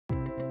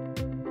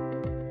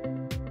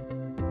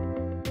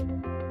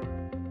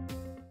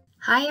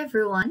Hi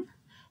everyone,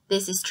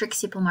 this is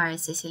Trixie Pumara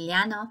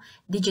Siciliano,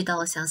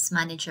 Digital Sales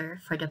Manager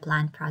for the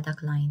Plant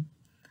product line.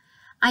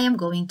 I am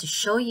going to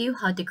show you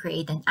how to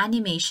create an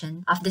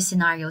animation of the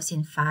scenarios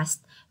in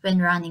Phast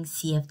when running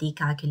CFD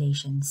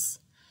calculations.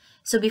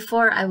 So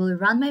before I will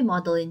run my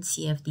model in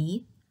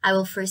CFD, I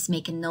will first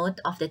make a note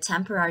of the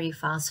temporary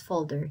files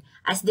folder,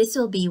 as this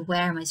will be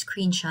where my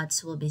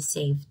screenshots will be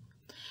saved.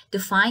 To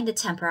find the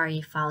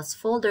temporary files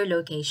folder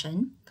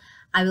location,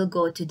 I will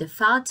go to the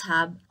File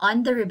tab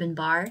on the ribbon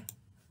bar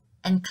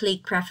and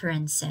click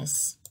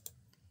Preferences.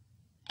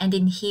 And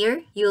in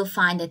here, you will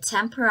find the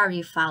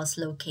temporary files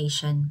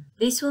location.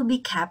 This will be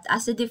kept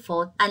as a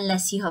default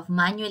unless you have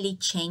manually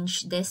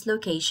changed this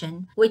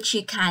location, which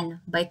you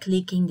can by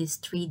clicking these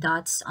three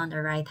dots on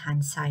the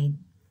right-hand side.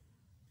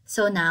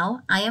 So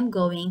now, I am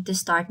going to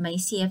start my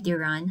CFD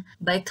run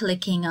by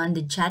clicking on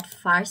the jet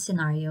fire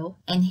scenario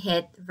and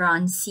hit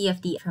Run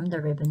CFD from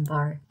the ribbon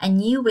bar. A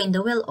new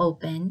window will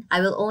open. I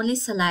will only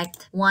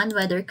select one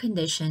weather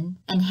condition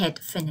and hit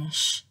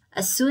Finish.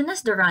 As soon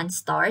as the run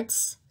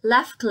starts,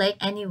 left-click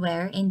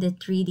anywhere in the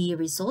 3D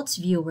results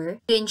viewer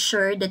to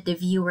ensure that the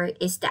viewer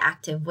is the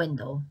active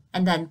window.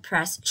 And then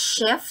press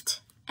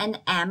Shift and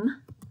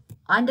M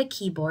on the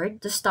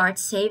keyboard to start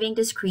saving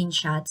the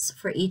screenshots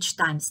for each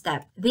time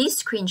step.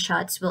 These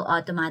screenshots will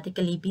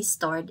automatically be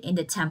stored in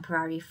the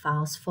temporary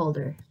files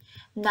folder.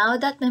 Now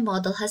that my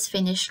model has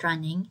finished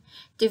running,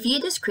 to view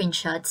the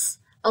screenshots,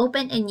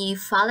 open a new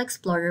File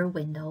Explorer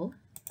window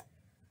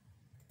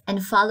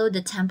and follow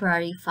the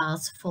temporary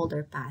files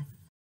folder path.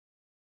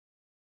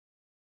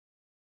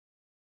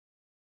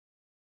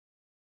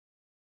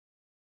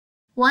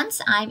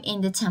 Once I'm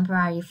in the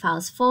temporary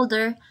files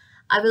folder,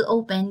 I will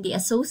open the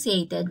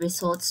associated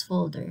results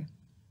folder.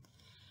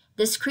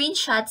 The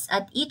screenshots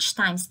at each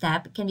time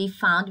step can be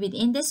found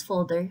within this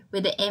folder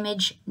with the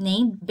image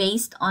named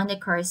based on the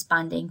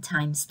corresponding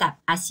time step,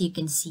 as you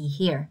can see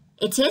here.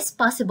 It is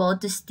possible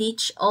to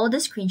stitch all the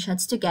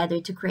screenshots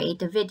together to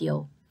create a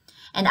video,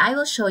 and I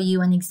will show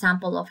you an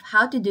example of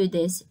how to do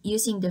this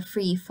using the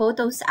free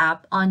Photos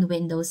app on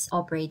Windows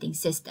operating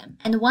system.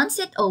 And once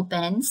it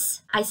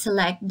opens, I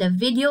select the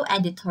video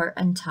editor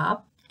on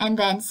top and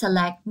then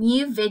select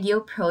New Video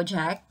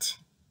Project.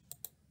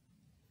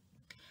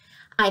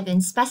 I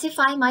then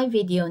specify my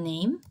video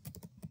name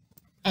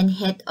and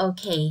hit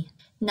OK.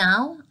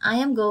 Now, I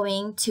am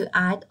going to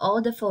add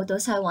all the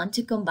photos I want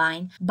to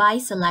combine by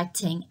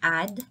selecting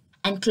Add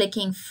and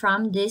clicking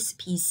from this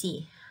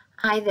PC.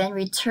 I then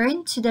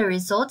return to the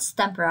Results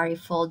temporary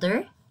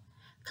folder,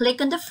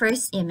 click on the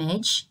first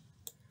image,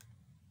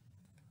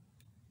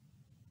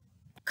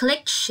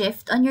 click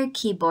Shift on your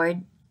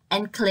keyboard,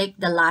 and click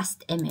the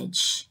last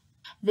image.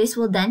 This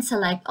will then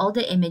select all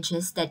the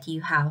images that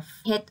you have.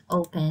 Hit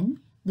Open.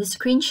 The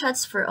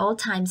screenshots for all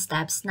time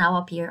steps now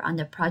appear on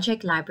the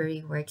Project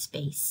Library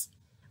workspace.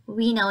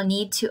 We now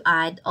need to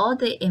add all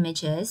the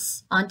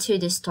images onto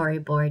the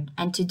storyboard.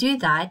 And to do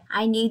that,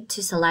 I need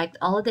to select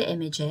all the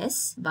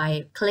images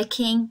by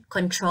clicking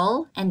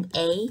Ctrl and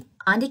A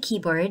on the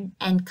keyboard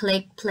and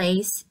click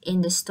Place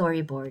in the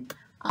storyboard.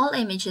 All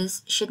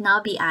images should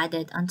now be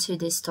added onto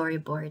the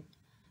storyboard.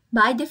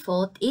 By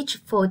default,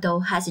 each photo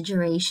has a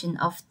duration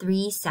of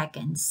 3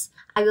 seconds.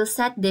 I will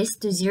set this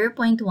to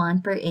 0.1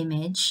 per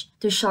image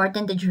to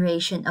shorten the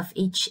duration of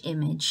each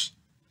image.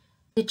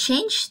 To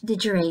change the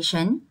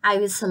duration, I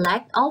will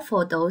select all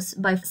photos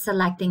by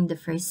selecting the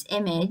first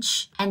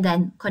image and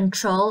then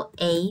Ctrl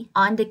A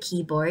on the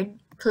keyboard,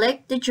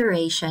 click the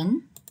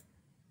duration,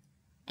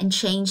 and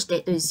change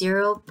it to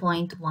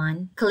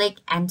 0.1. Click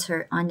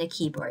Enter on the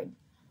keyboard.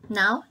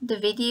 Now the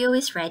video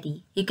is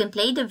ready. You can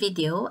play the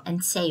video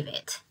and save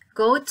it.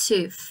 Go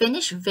to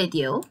Finish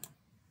Video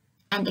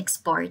and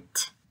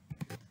Export.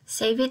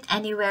 Save it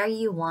anywhere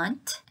you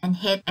want and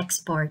hit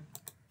Export.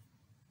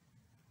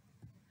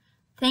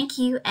 Thank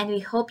you, and we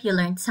hope you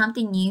learned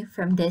something new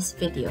from this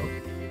video.